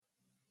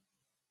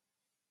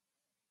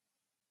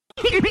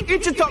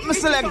It's a top, my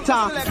selector.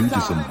 Due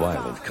to some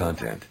violent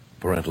content,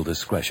 parental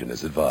discretion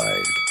is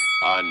advised.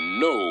 I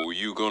know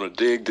you're gonna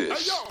dig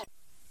this.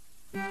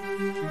 The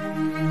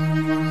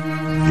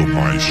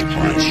Maestro.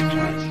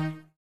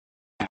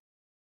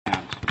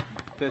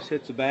 Fist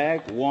hits the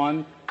bag,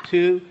 1,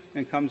 2,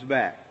 and comes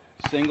back.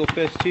 Single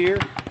fist here.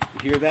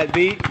 You hear that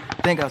beat?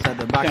 Think outside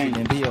the box, Change.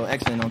 and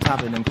BOXing on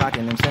top of them,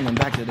 clocking them, sending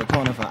back to the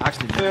corner for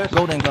oxygen. Fist.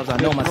 Golden gloves, I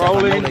know Fist myself, I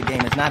rolling. know the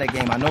game, it's not a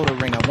game, I know the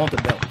ring, I want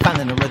the belt.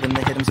 Finding the rhythm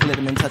to hit them, split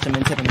them, and touch them,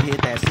 and tip them,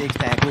 hit that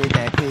six-pack with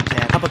that quick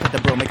jab. Uppercut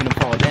the bro, making them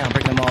fall down,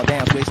 breaking them all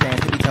down, switch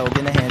stands, tippy toe,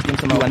 in the hands, give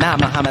them some more. And I'm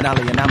Muhammad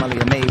Ali, anomaly,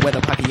 a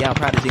Mayweather, Pacquiao,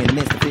 prodigy in the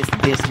midst of fist,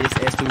 this just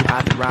S2,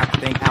 hot to rock,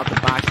 think out the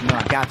box, you know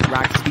I got the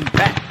rock, speed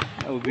back.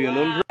 That would be a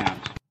little drowned.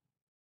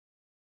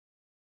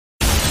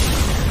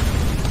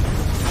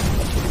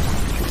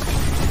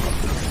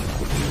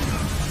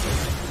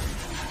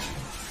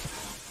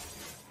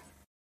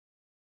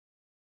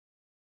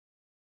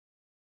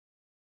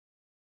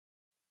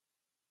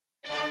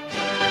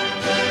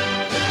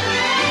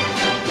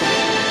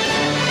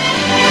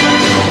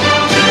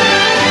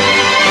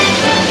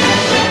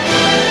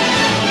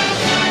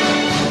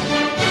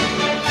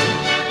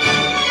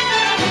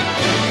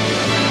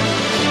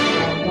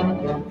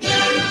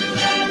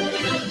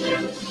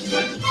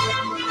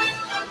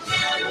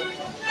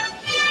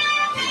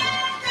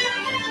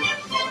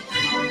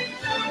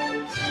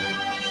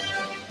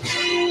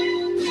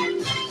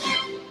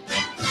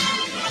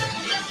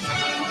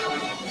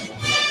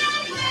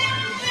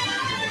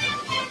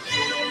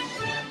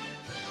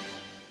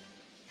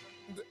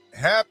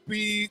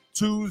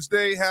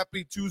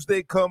 Happy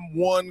Tuesday, come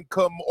one,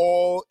 come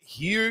all,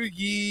 hear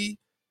ye.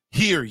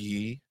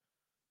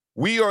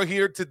 We are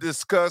here to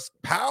discuss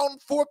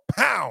pound for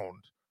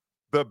pound,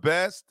 the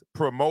best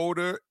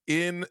promoter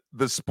in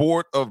the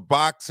sport of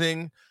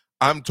boxing.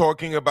 I'm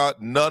talking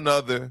about none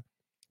other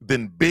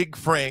than Big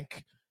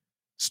Frank.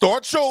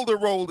 Start shoulder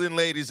rolling,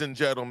 ladies and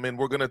gentlemen.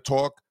 We're going to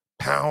talk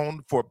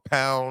pound for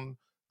pound,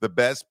 the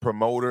best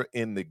promoter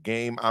in the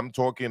game. I'm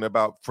talking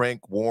about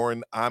Frank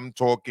Warren. I'm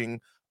talking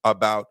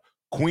about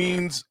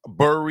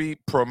Queensbury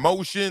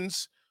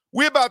Promotions.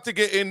 We're about to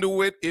get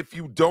into it. If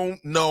you don't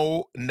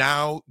know,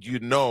 now you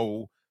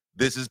know.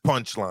 This is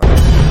Punchline.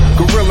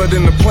 Gorilla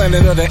than the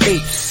planet of the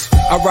apes.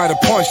 I write a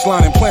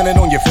punchline and plant it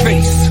on your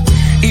face.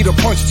 Eat a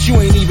punch that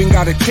you ain't even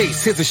got to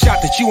taste. Here's a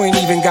shot that you ain't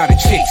even got to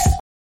chase.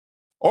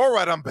 All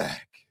right, I'm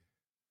back.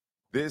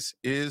 This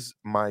is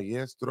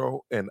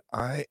Maestro, and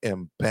I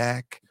am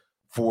back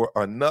for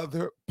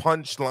another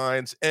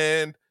Punchlines.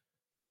 And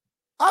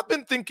I've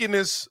been thinking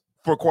this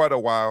for quite a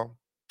while.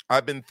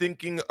 I've been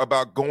thinking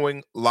about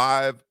going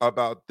live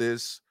about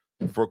this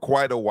for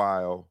quite a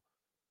while.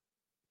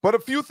 But a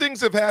few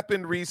things have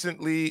happened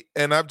recently,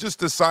 and I've just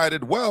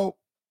decided, well,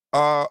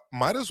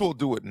 might as well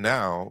do it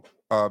now.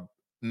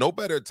 No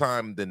better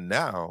time than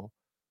now,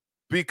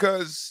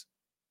 because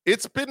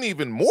it's been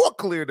even more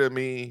clear to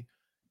me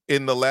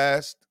in the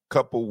last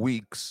couple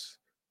weeks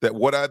that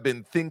what I've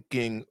been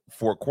thinking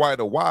for quite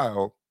a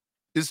while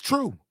is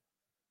true.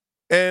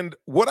 And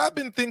what I've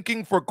been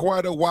thinking for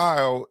quite a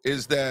while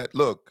is that,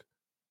 look,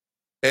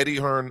 Eddie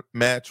Hearn,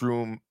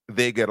 Matchroom,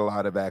 they get a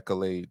lot of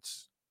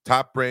accolades.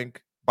 Top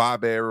Rank,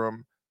 Bob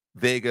Arum,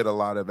 they get a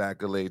lot of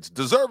accolades,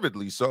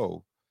 deservedly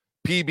so.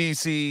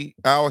 PBC,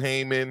 Al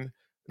Heyman,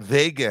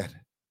 they get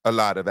a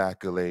lot of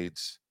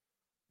accolades.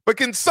 But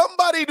can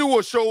somebody do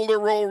a shoulder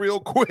roll real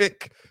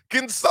quick?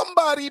 Can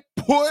somebody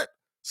put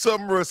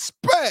some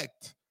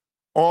respect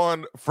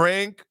on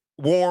Frank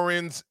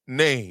Warren's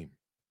name?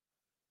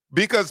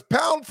 Because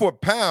pound for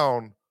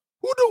pound,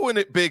 who doing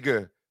it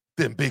bigger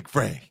than Big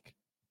Frank?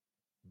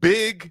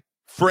 Big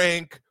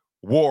Frank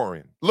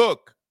Warren.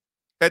 Look,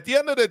 at the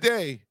end of the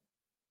day,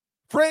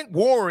 Frank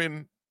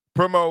Warren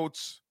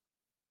promotes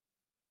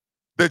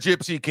the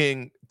Gypsy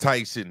King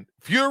Tyson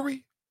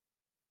Fury,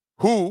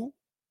 who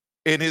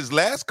in his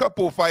last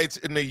couple of fights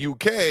in the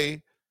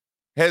UK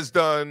has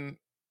done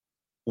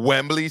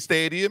Wembley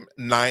Stadium,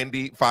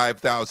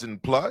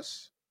 95,000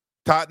 plus,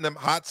 Tottenham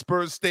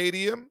Hotspur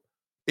Stadium,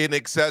 in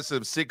excess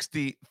of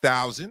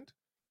 60,000.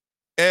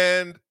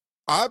 And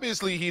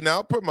obviously he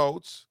now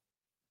promotes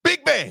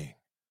Big Bang,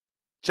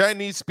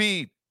 Chinese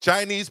speed,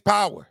 Chinese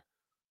power.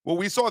 Well,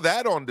 we saw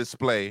that on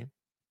display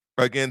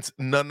against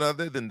none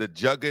other than the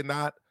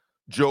juggernaut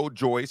Joe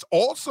Joyce,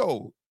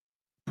 also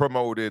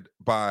promoted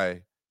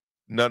by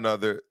none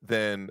other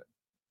than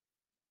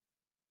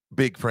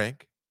Big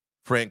Frank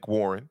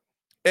Warren.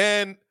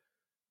 And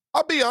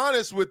I'll be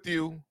honest with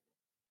you,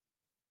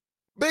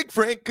 Big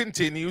Frank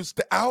continues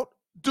to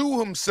outdo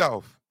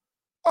himself.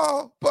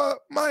 Oh, but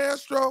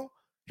Maestro,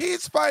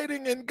 he's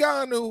fighting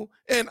Ngannou,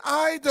 and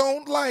I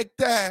don't like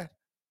that.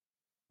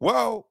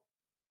 Well,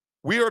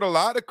 we heard a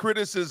lot of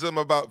criticism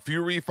about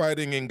Fury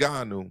fighting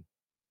Ngannou,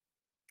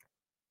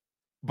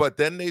 but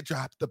then they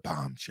dropped the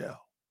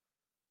bombshell.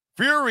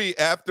 Fury,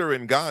 after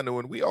Ngannou,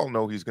 and we all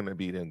know he's going to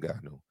beat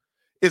Ngannou,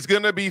 is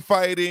going to be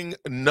fighting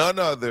none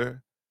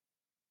other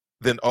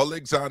than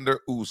Alexander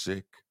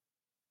Usyk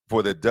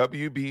for the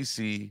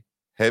WBC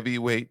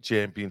Heavyweight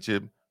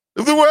Championship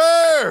of the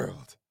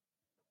world.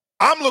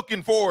 I'm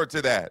looking forward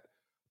to that.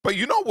 But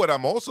you know what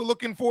I'm also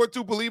looking forward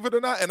to, believe it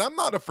or not? And I'm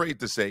not afraid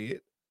to say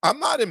it. I'm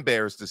not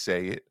embarrassed to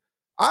say it.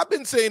 I've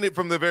been saying it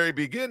from the very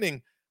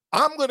beginning.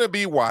 I'm going to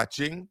be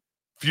watching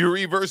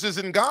Fury versus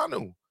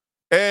Ngannou.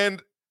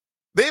 And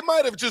they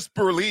might have just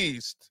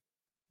released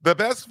the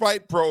best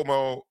fight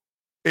promo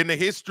in the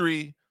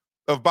history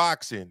of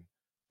boxing.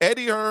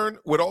 Eddie Hearn,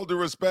 with all due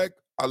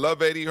respect, I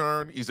love Eddie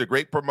Hearn. He's a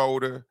great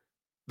promoter.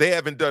 They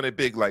haven't done it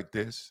big like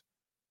this.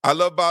 I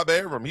love Bob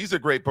Arum. He's a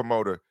great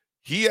promoter.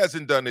 He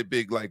hasn't done it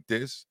big like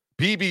this.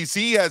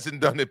 PBC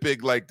hasn't done it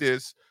big like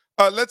this.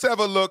 Let's have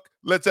a look.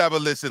 Let's have a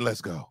listen.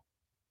 Let's go.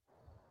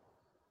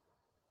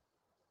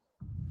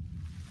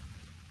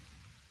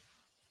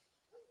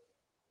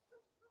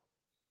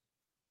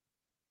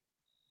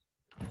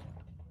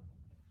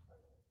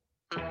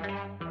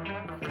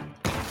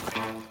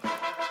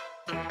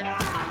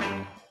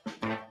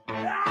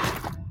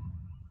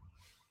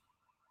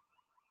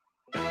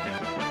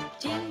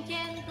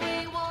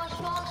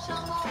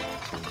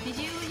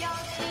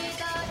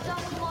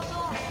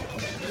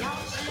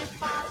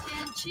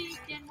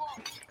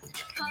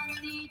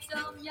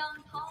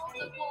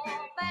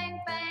 bang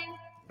bang，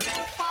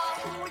花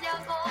不要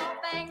做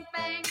bang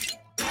bang，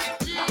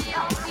只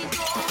要你做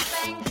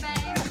bang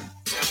bang，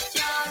假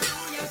如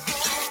有做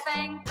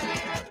bang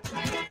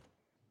bang，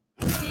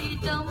你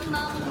怎能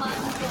瞒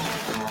着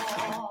我？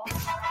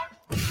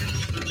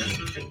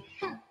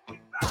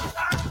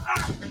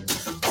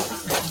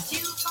就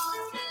把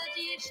自己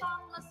上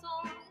了锁，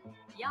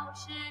要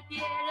是别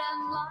人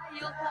来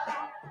诱惑，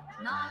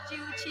那就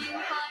请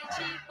开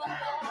启烽火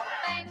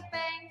bang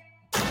bang。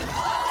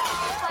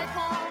拜托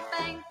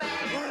bang bang，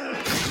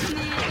 你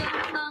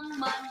怎能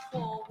瞒过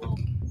我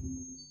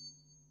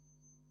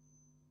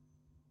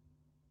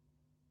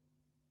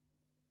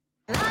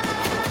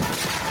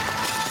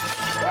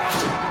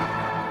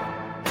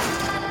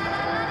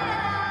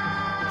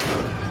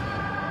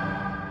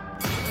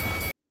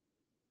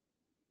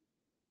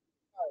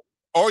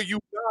？Are you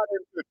not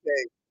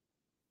entertained?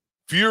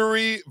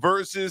 Fury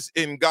versus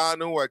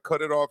Ngannou. I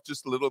cut it off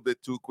just a little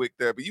bit too quick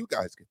there, but you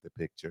guys get the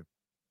picture.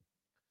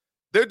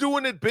 They're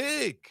doing it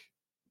big.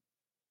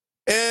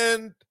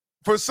 And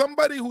for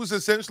somebody who's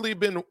essentially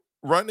been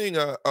running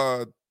a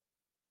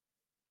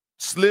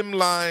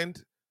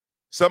slimlined,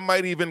 some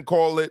might even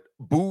call it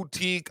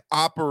boutique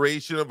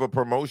operation of a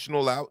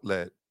promotional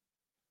outlet,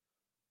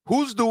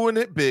 who's doing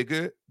it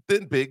bigger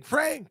than Big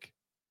Frank?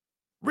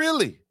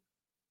 Really?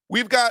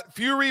 We've got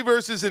Fury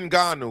versus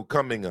Ngannou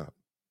coming up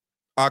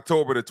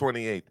October the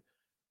 28th.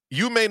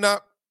 You may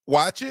not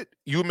watch it.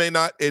 You may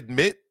not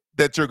admit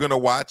that you're going to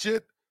watch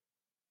it.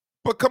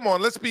 But come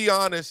on, let's be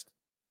honest.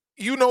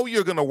 You know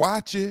you're going to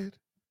watch it.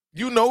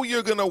 You know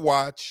you're going to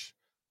watch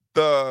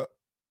the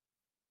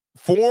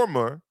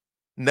former,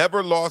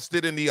 never lost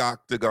it in the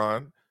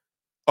octagon,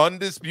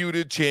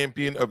 undisputed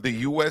champion of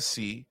the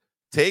UFC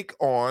take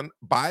on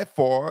by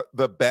far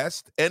the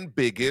best and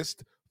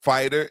biggest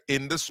fighter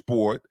in the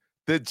sport,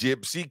 the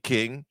Gypsy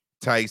King,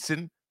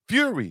 Tyson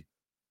Fury.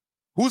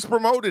 Who's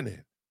promoting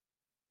it?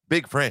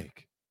 Big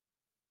Frank.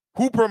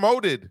 Who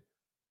promoted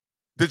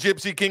the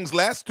Gypsy King's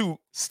last two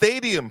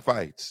stadium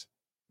fights?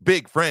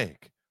 Big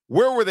Frank.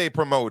 Where were they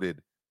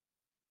promoted?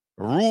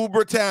 Rule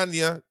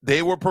Britannia.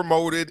 They were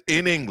promoted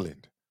in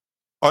England.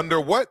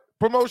 Under what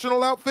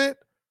promotional outfit?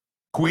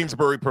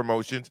 Queensbury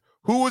Promotions.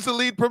 Who was the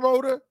lead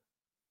promoter?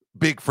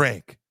 Big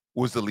Frank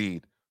was the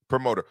lead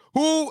promoter.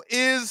 Who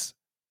is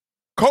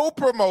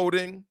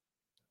co-promoting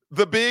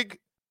the big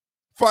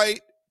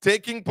fight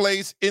taking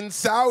place in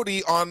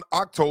Saudi on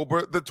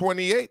October the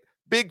 28th?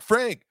 Big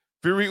Frank.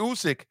 Fury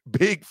Usyk.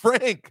 Big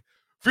Frank.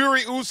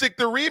 Fury Usyk,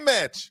 the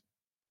rematch.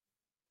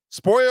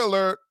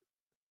 Spoiler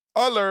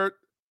alert,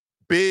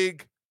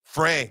 Big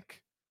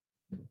Frank.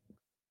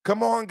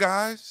 Come on,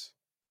 guys.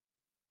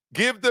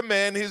 Give the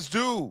man his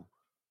due.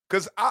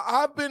 Because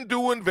I've been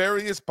doing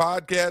various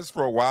podcasts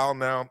for a while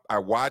now. I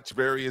watch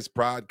various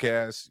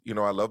podcasts. You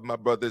know, I love my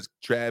brothers,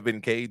 Trav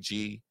and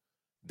KG.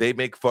 They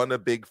make fun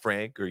of Big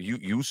Frank, or you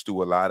used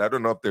to a lot. I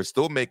don't know if they're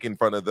still making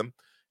fun of them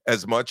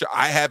as much.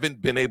 I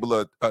haven't been able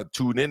to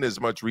tune in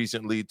as much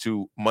recently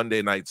to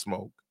Monday Night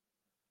Smoke.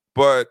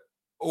 But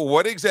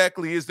what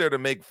exactly is there to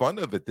make fun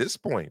of at this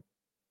point?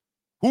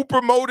 Who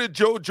promoted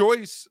Joe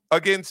Joyce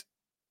against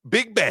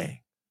Big Bang,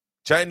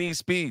 Chinese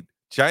Speed,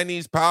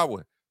 Chinese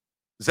Power,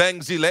 Zhang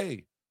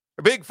Zilei?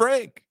 Big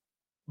Frank.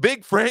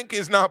 Big Frank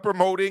is now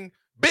promoting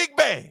Big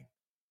Bang,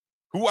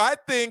 who I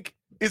think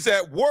is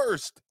at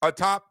worst a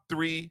top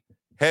 3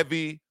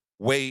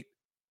 heavyweight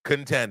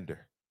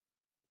contender.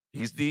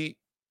 He's the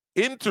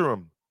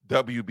interim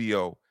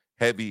WBO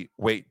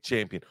heavyweight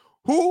champion.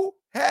 Who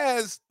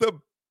has the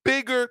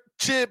bigger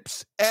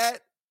chips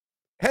at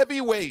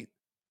heavyweight?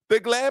 The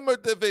glamour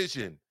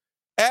division.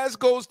 As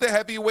goes the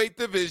heavyweight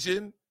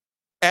division,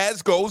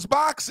 as goes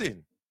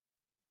boxing.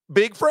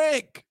 Big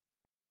Frank.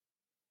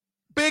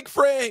 Big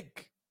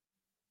Frank.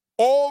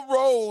 All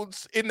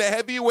roads in the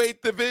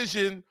heavyweight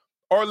division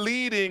are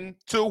leading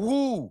to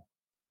who?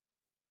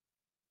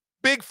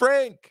 Big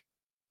Frank.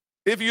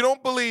 If you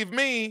don't believe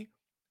me,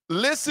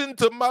 listen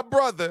to my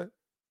brother,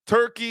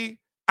 Turkey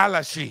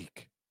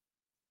Al-Sheikh,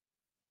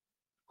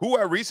 who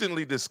I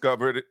recently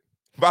discovered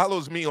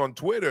follows me on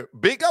Twitter.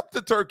 Big up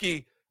to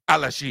Turkey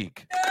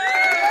Al-Sheikh.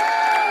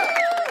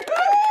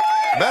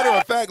 Matter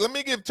of fact, let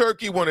me give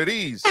Turkey one of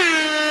these.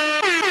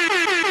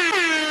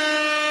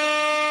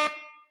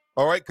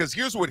 All right, because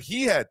here's what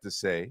he had to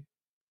say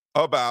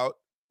about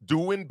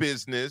doing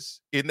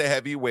business in the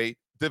heavyweight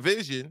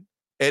division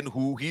and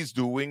who he's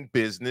doing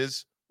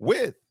business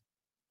with.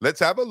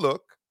 Let's have a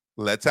look.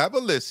 Let's have a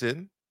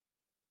listen.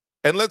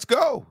 And let's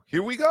go.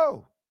 Here we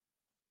go.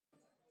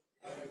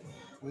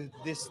 With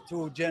these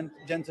two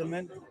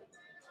gentlemen,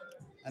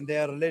 and they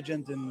are a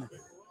legend in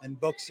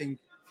boxing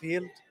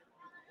field.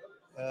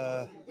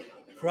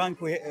 Frank,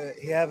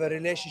 he have a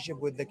relationship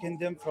with the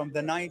Kingdom from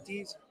the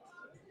 90s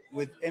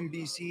with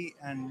MBC,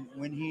 and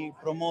when he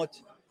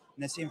promote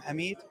Nassim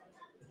Hamid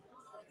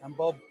and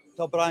Bob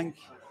Top Rank,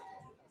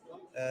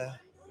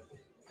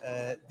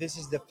 this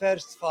is the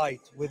first fight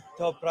with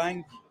Top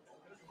Rank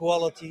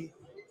quality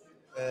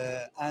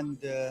and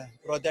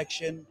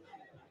production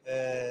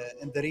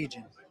in the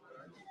region,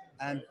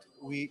 and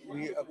we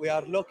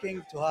are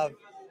looking to have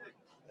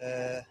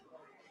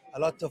a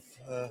lot of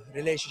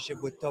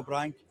relationship with Top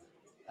Rank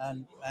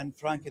and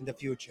Frank in the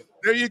future.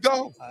 There you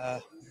go.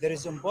 There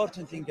is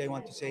important thing I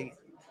want to say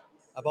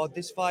about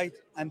this fight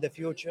and the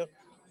future.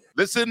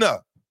 Listen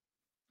up.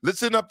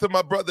 Listen up to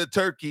my brother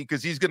Turkey,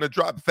 because he's going to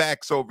drop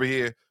facts over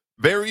here.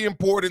 Very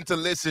important to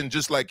listen,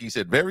 just like he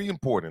said. Very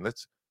important.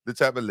 Let's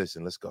have a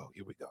listen. Let's go.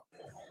 Here we go.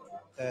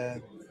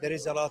 There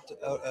is a lot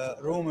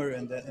rumor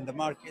in the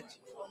market.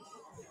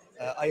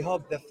 I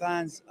hope the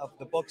fans of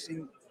the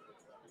boxing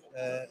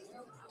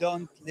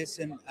don't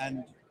listen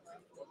and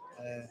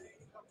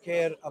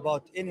care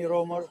about any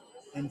rumor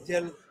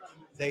until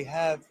they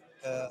have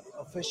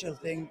official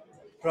thing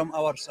from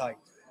our side.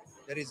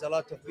 There is a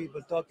lot of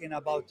people talking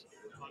about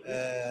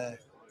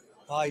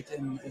fight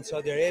in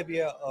Saudi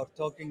Arabia or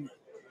talking,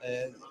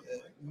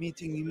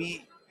 meeting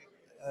me.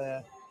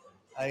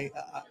 I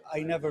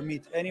never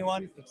meet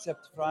anyone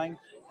except Frank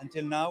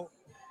until now,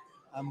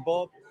 and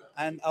Bob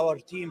and our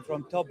team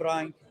from Top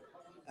Rank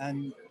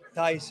and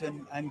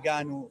Tyson and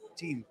Ganu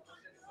team.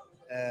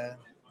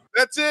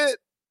 That's it.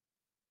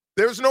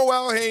 There's no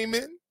Al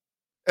Heyman.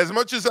 As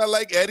much as I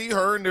like Eddie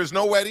Hearn, there's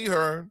no Eddie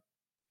Hearn.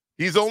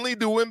 He's only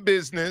doing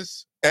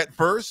business. At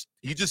first,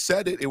 he just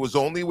said it. It was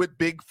only with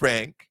Big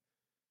Frank.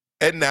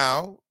 And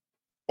now,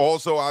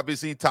 also,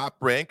 obviously, Top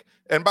Rank.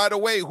 And by the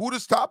way, who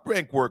does Top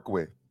Rank work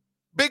with?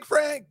 Big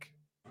Frank.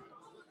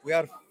 We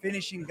are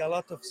finishing a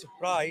lot of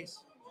surprise,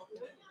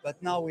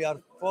 but now we are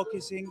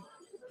focusing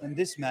on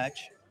this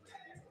match.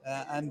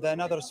 And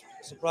another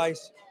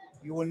surprise,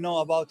 you will know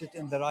about it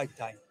in the right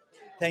time.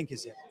 Thank you,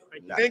 sir.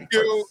 Thank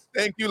you.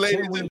 Thank you,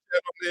 ladies and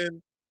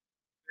gentlemen.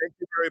 Thank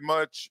you very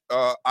much,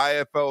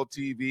 IFL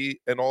TV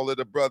and all of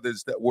the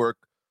brothers that work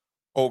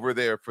over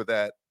there for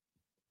that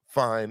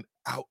fine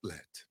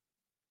outlet.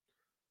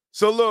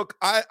 So look,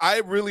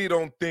 I really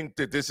don't think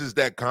that this is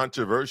that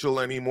controversial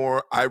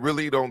anymore. I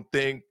really don't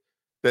think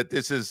that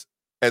this is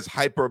as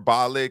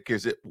hyperbolic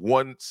as it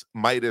once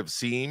might have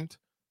seemed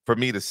for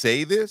me to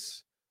say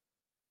this.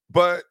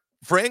 But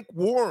Frank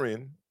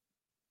Warren,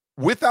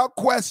 without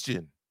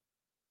question,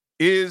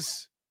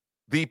 is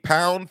the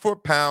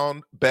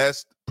pound-for-pound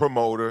best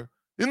promoter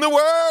in the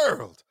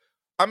world.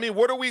 I mean,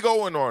 what are we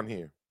going on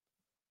here?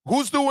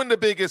 Who's doing the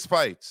biggest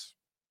fights?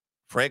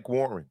 Frank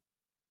Warren.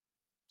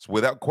 It's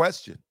without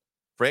question.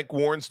 Frank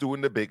Warren's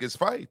doing the biggest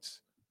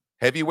fights.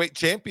 Heavyweight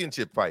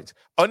championship fights.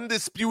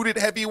 Undisputed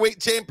heavyweight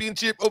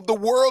championship of the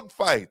world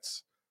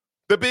fights.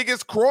 The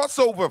biggest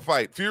crossover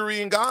fight,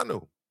 Fury and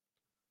Ngannou.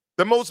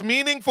 The most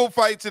meaningful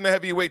fights in the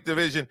heavyweight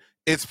division,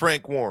 it's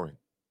Frank Warren,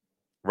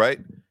 right?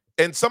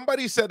 And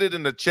somebody said it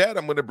in the chat.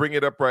 I'm going to bring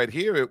it up right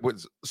here. It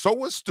was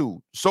so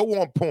astute, so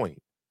on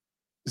point.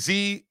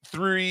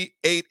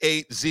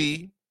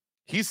 Z388Z,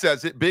 he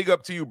says it. Big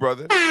up to you,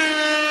 brother.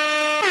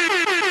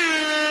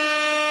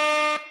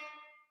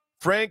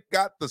 Frank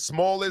got the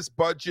smallest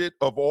budget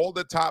of all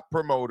the top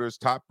promoters,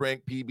 Top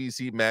Rank,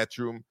 PBC,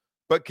 Matchroom,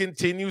 but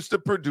continues to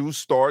produce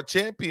star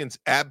champions.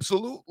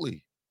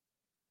 Absolutely.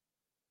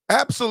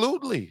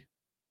 Absolutely.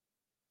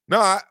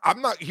 No,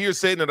 I'm not here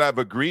saying that I've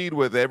agreed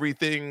with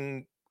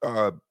everything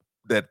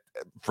that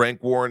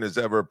Frank Warren has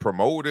ever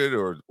promoted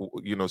or,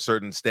 you know,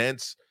 certain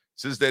stances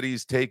that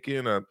he's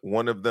taken,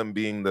 one of them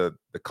being the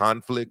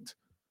conflict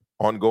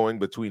ongoing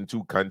between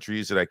two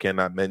countries that I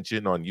cannot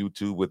mention on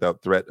YouTube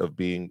without threat of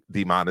being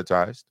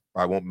demonetized.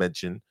 I won't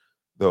mention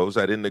those.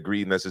 I didn't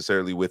agree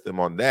necessarily with him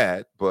on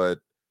that, but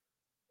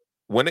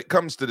when it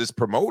comes to this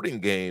promoting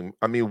game,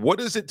 I mean, what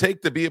does it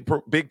take to be a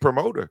big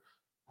promoter?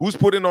 Who's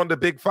putting on the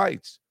big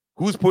fights?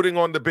 Who's putting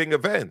on the big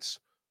events?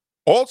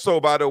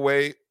 Also, by the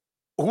way,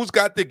 who's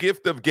got the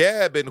gift of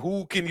gab and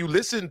who can you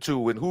listen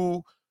to and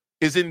who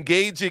is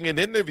engaging in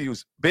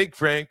interviews? Big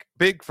Frank,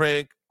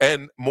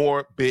 and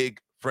more Big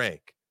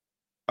Frank.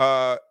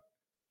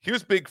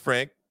 Here's Big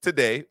Frank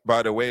today,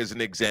 by the way, as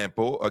an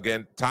example.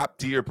 Again, top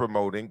tier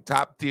promoting,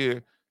 top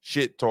tier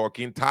shit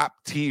talking, top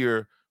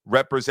tier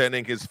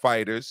representing his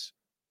fighters,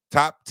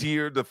 top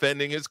tier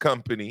defending his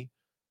company.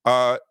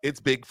 It's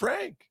Big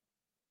Frank.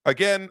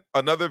 Again,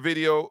 another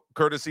video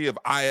courtesy of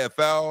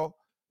IFL.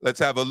 Let's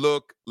have a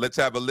look. Let's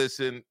have a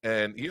listen.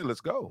 And here,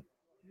 let's go.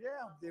 Yeah,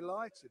 I'm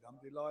delighted.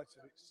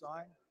 It's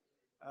signed.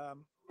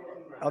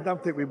 I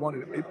don't think we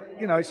wanted it.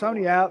 You know, it's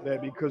only out there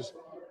because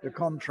the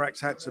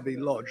contracts had to be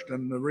lodged.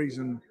 And the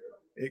reason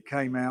it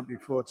came out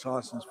before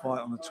Tyson's fight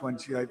on the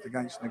 28th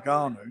against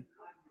Ngannou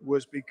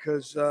was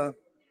because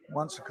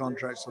once the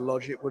contracts are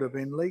lodged, it would have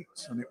been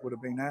leaked and it would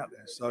have been out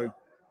there. So,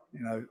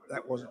 you know,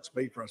 that wasn't to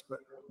be for us. But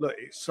look,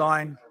 it's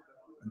signed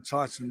and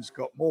Tyson's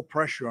got more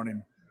pressure on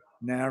him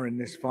now in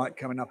this fight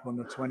coming up on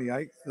the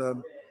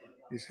 28th.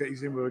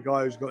 He's in with a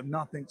guy who's got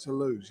nothing to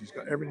lose. He's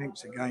got everything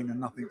to gain and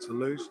nothing to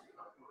lose.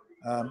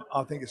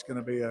 I think it's going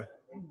to be an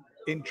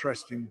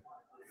interesting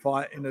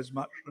fight in as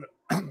much,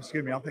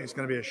 excuse me, I think it's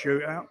going to be a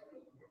shootout.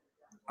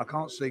 I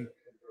can't see,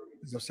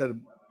 as I've said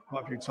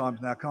quite a few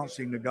times now, I can't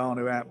see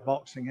Ngannou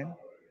outboxing him.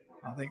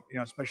 I think, you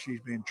know, especially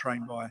he's being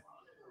trained by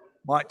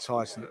Mike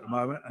Tyson at the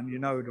moment, and you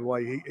know the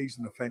way he's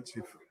an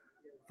offensive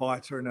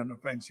fighter and an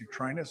offensive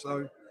trainer.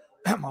 So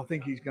I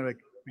think he's going to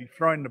be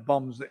throwing the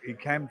bombs that he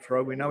can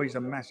throw. We know he's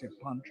a massive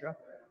puncher.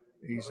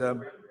 He's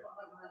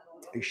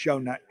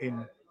shown that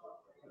in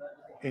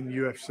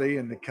UFC,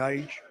 in the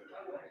cage,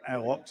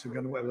 our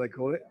octagon, whatever they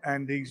call it.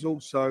 And he's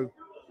also,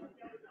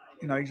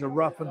 you know, he's a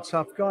rough and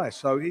tough guy.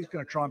 So he's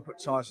going to try and put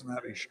Tyson out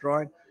of his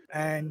stride.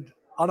 And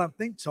I don't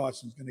think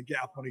Tyson's going to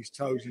get up on his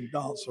toes and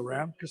dance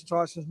around, because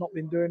Tyson's not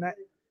been doing that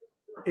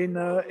in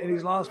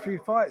his last few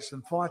fights,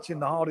 and fighting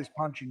the hardest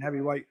punching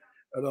heavyweight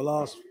of the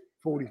last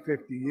 40,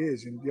 50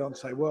 years in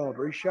Deontay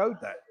Wilder. He showed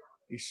that.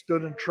 He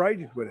stood and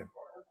traded with him.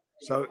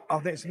 So I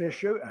think it's going to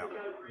be a shootout.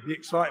 It'll be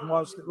exciting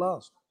whilst it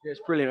lasts. Yeah,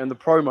 it's brilliant. And the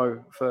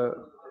promo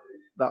for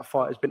that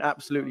fight has been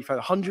absolutely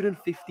fantastic.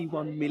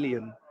 151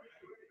 million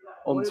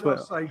on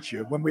Twitter. I say to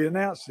you, when we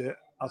announced it,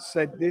 I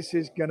said this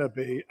is going to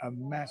be a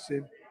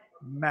massive,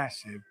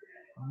 massive,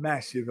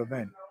 massive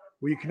event.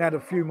 Well, you can add a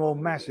few more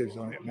massives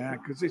on it now,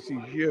 because this is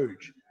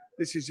huge.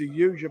 This is a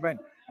huge event.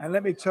 And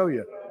let me tell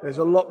you, there's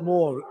a lot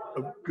more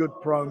of good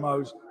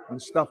promos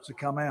and stuff to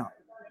come out.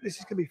 This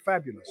is going to be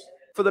fabulous.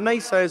 For the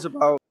naysayers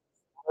about...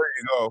 There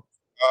you go.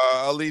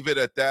 I'll leave it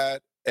at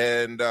that.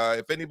 And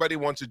if anybody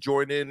wants to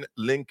join in,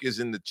 link is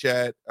in the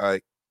chat.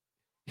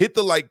 Hit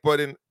the like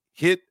button.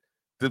 Hit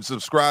the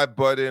subscribe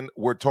button.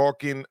 We're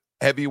talking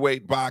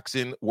heavyweight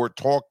boxing. We're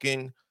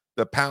talking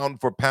the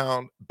pound for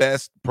pound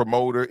best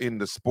promoter in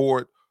the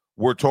sport.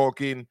 We're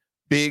talking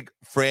Big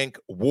Frank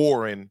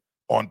Warren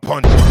on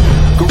Punch.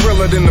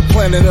 Gorilla than the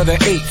planet of the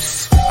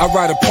apes. I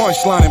write a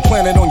punchline and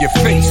plant it on your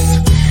face.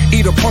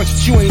 Eat a punch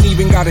that you ain't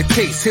even got to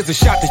taste. Here's a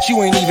shot that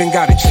you ain't even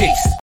got to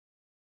chase.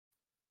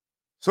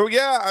 So,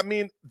 yeah, I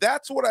mean,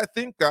 that's what I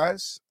think,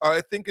 guys.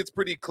 I think it's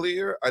pretty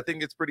clear. I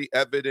think it's pretty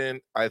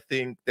evident. I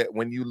think that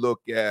when you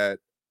look at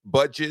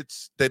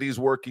budgets that he's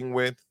working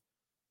with,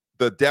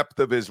 the depth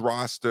of his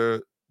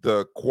roster,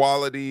 the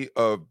quality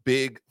of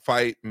big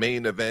fight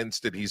main events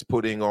that he's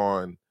putting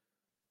on,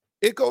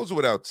 it goes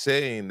without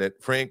saying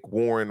that Frank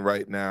Warren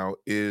right now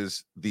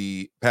is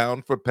the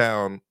pound for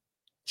pound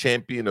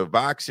champion of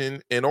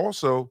boxing. And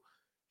also,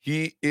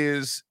 he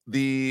is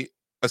the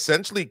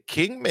essentially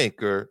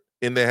kingmaker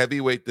in the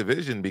heavyweight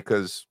division,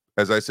 because,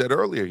 as I said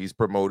earlier, he's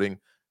promoting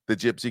the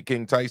Gypsy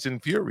King Tyson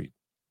Fury,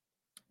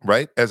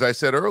 right? As I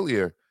said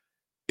earlier,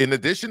 in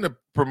addition to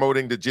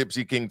promoting the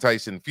Gypsy King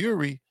Tyson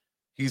Fury,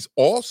 he's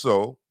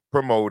also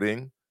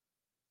promoting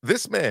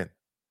this man,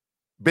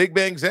 Big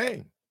Bang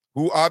Zhang,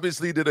 who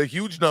obviously did a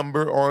huge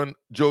number on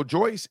Joe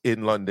Joyce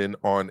in London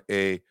on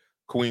a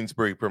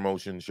Queensberry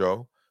promotion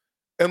show.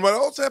 And what I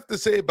also have to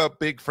say about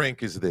Big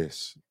Frank is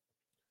this.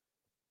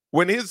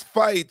 When his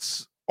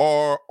fights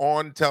are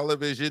on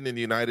television in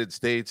the United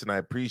States, and I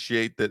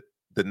appreciate that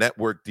the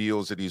network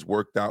deals that he's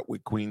worked out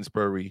with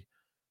Queensberry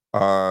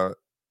for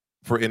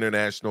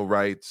international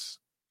rights,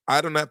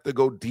 I don't have to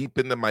go deep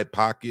into my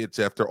pockets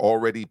after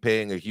already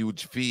paying a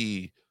huge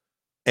fee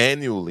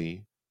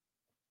annually.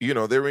 You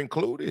know, they're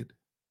included,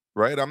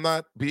 right? I'm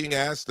not being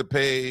asked to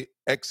pay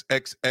X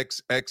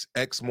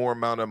more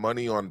amount of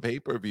money on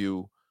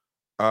pay-per-view,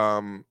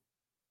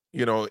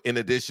 you know, in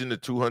addition to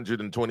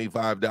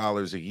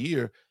 $225 a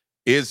year.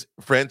 Is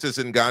Francis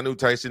Ngannou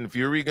Tyson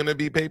Fury going to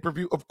be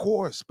pay-per-view? Of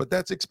course, but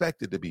that's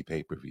expected to be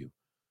pay-per-view.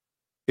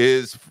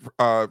 Is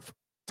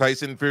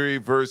Tyson Fury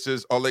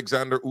versus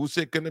Alexander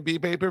Usyk going to be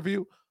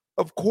pay-per-view?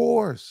 Of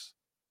course.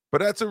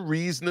 But that's a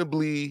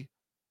reasonably,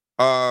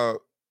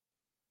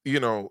 you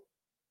know,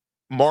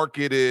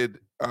 marketed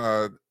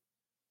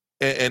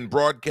and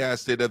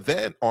broadcasted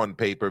event on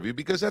pay-per-view,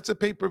 because that's a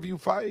pay-per-view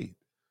fight.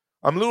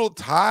 I'm a little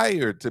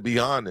tired, to be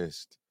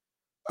honest,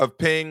 of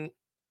paying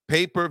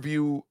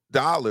pay-per-view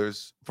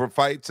dollars for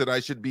fights that I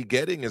should be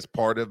getting as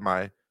part of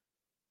my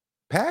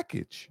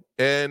package.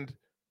 And,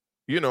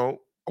 you know,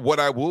 what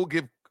I will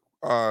give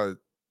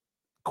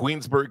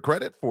Queensberry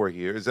credit for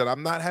here is that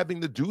I'm not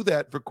having to do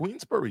that for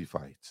Queensberry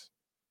fights.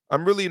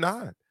 I'm really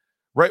not.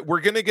 Right?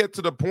 We're going to get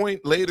to the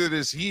point later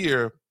this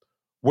year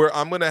where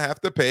I'm going to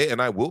have to pay,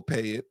 and I will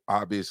pay it,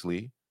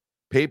 obviously,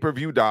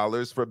 pay-per-view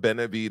dollars for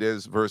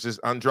Benavidez versus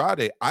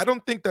Andrade. I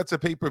don't think that's a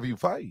pay-per-view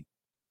fight.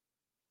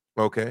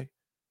 Okay?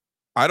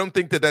 I don't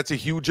think that that's a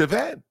huge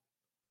event.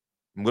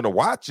 I'm going to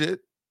watch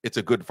it. It's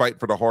a good fight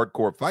for the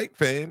hardcore fight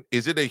fan.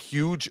 Is it a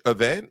huge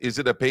event? Is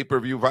it a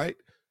pay-per-view fight?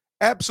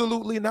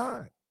 Absolutely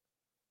not.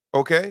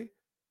 Okay?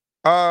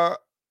 I'm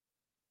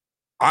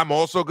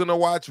also going to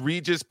watch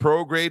Regis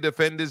Prograis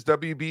defend his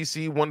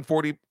WBC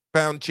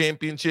 140-pound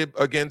championship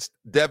against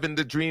Devin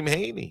the Dream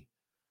Haney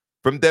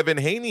from Devin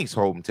Haney's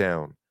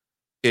hometown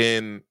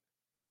in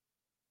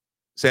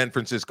San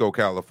Francisco,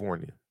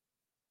 California.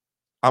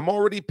 I'm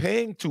already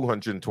paying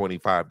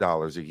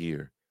 $225 a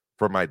year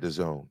for my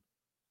DAZN.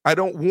 I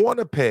don't want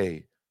to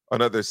pay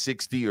another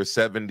 60 or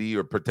 70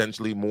 or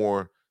potentially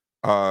more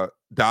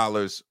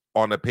dollars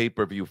on a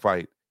pay-per-view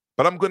fight,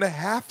 but I'm going to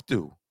have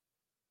to.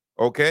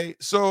 Okay?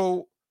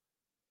 So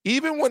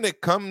even when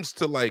it comes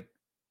to like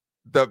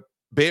the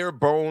bare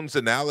bones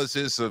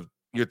analysis of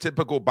your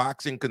typical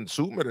boxing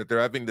consumer that they're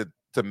having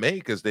to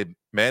make as they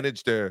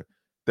manage their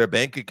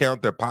bank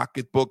account, their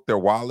pocketbook, their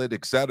wallet,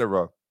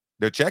 etc.,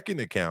 their checking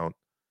account,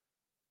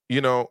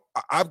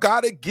 I've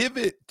got to give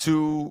it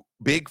to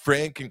Big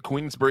Frank and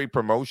Queensbury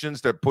Promotions.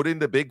 They're putting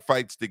the big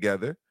fights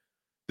together.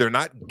 They're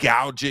not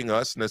gouging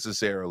us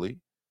necessarily.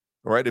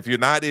 All right. If you're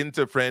not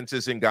into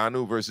Francis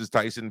Ngannou versus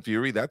Tyson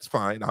Fury, that's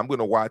fine. I'm going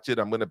to watch it.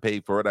 I'm going to pay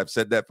for it. I've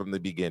said that from the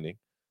beginning.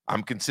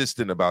 I'm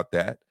consistent about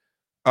that.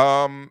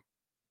 And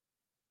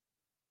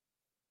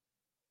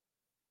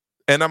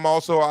I'm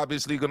also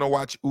obviously going to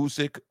watch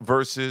Usyk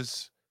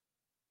versus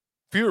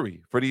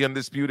Fury for the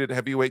undisputed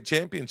heavyweight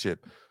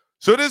championship.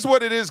 So it is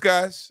what it is,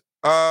 guys.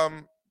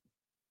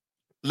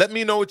 Let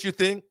me know what you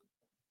think.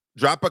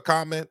 Drop a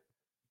comment.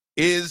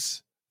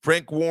 Is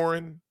Frank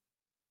Warren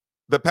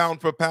the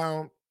pound for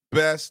pound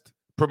best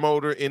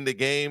promoter in the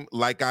game,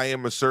 like I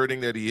am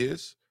asserting that he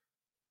is?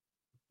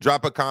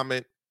 Drop a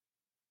comment.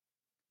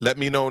 Let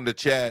me know in the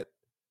chat.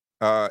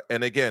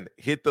 And again,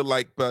 hit the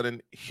like button,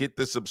 hit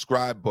the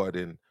subscribe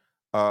button,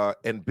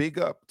 and big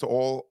up to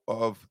all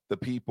of the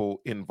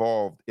people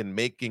involved in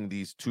making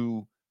these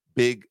two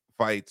big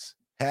fights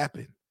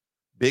happen.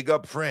 Big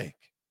up Frank.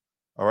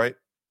 All right.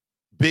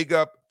 Big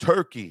up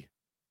Turkey.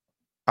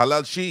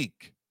 Alal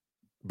Sheik.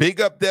 Big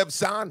up Dev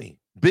Sani.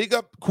 Big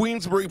up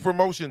Queensbury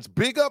Promotions.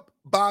 Big up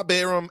Bob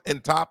Arum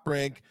and Top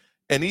Rank.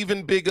 And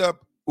even big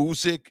up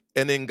Usyk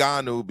and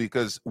Ngannou,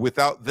 because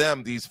without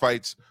them, these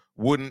fights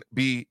wouldn't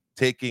be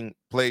taking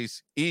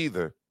place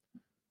either.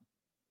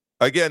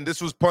 Again,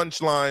 this was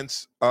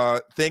Punchlines.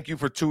 Thank you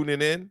for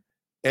tuning in.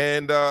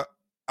 And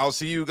I'll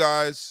see you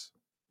guys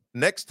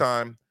next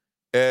time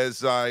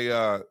as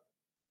I,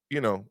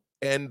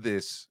 end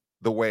this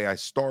the way I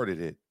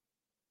started it.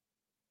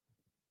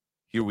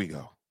 Here we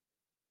go.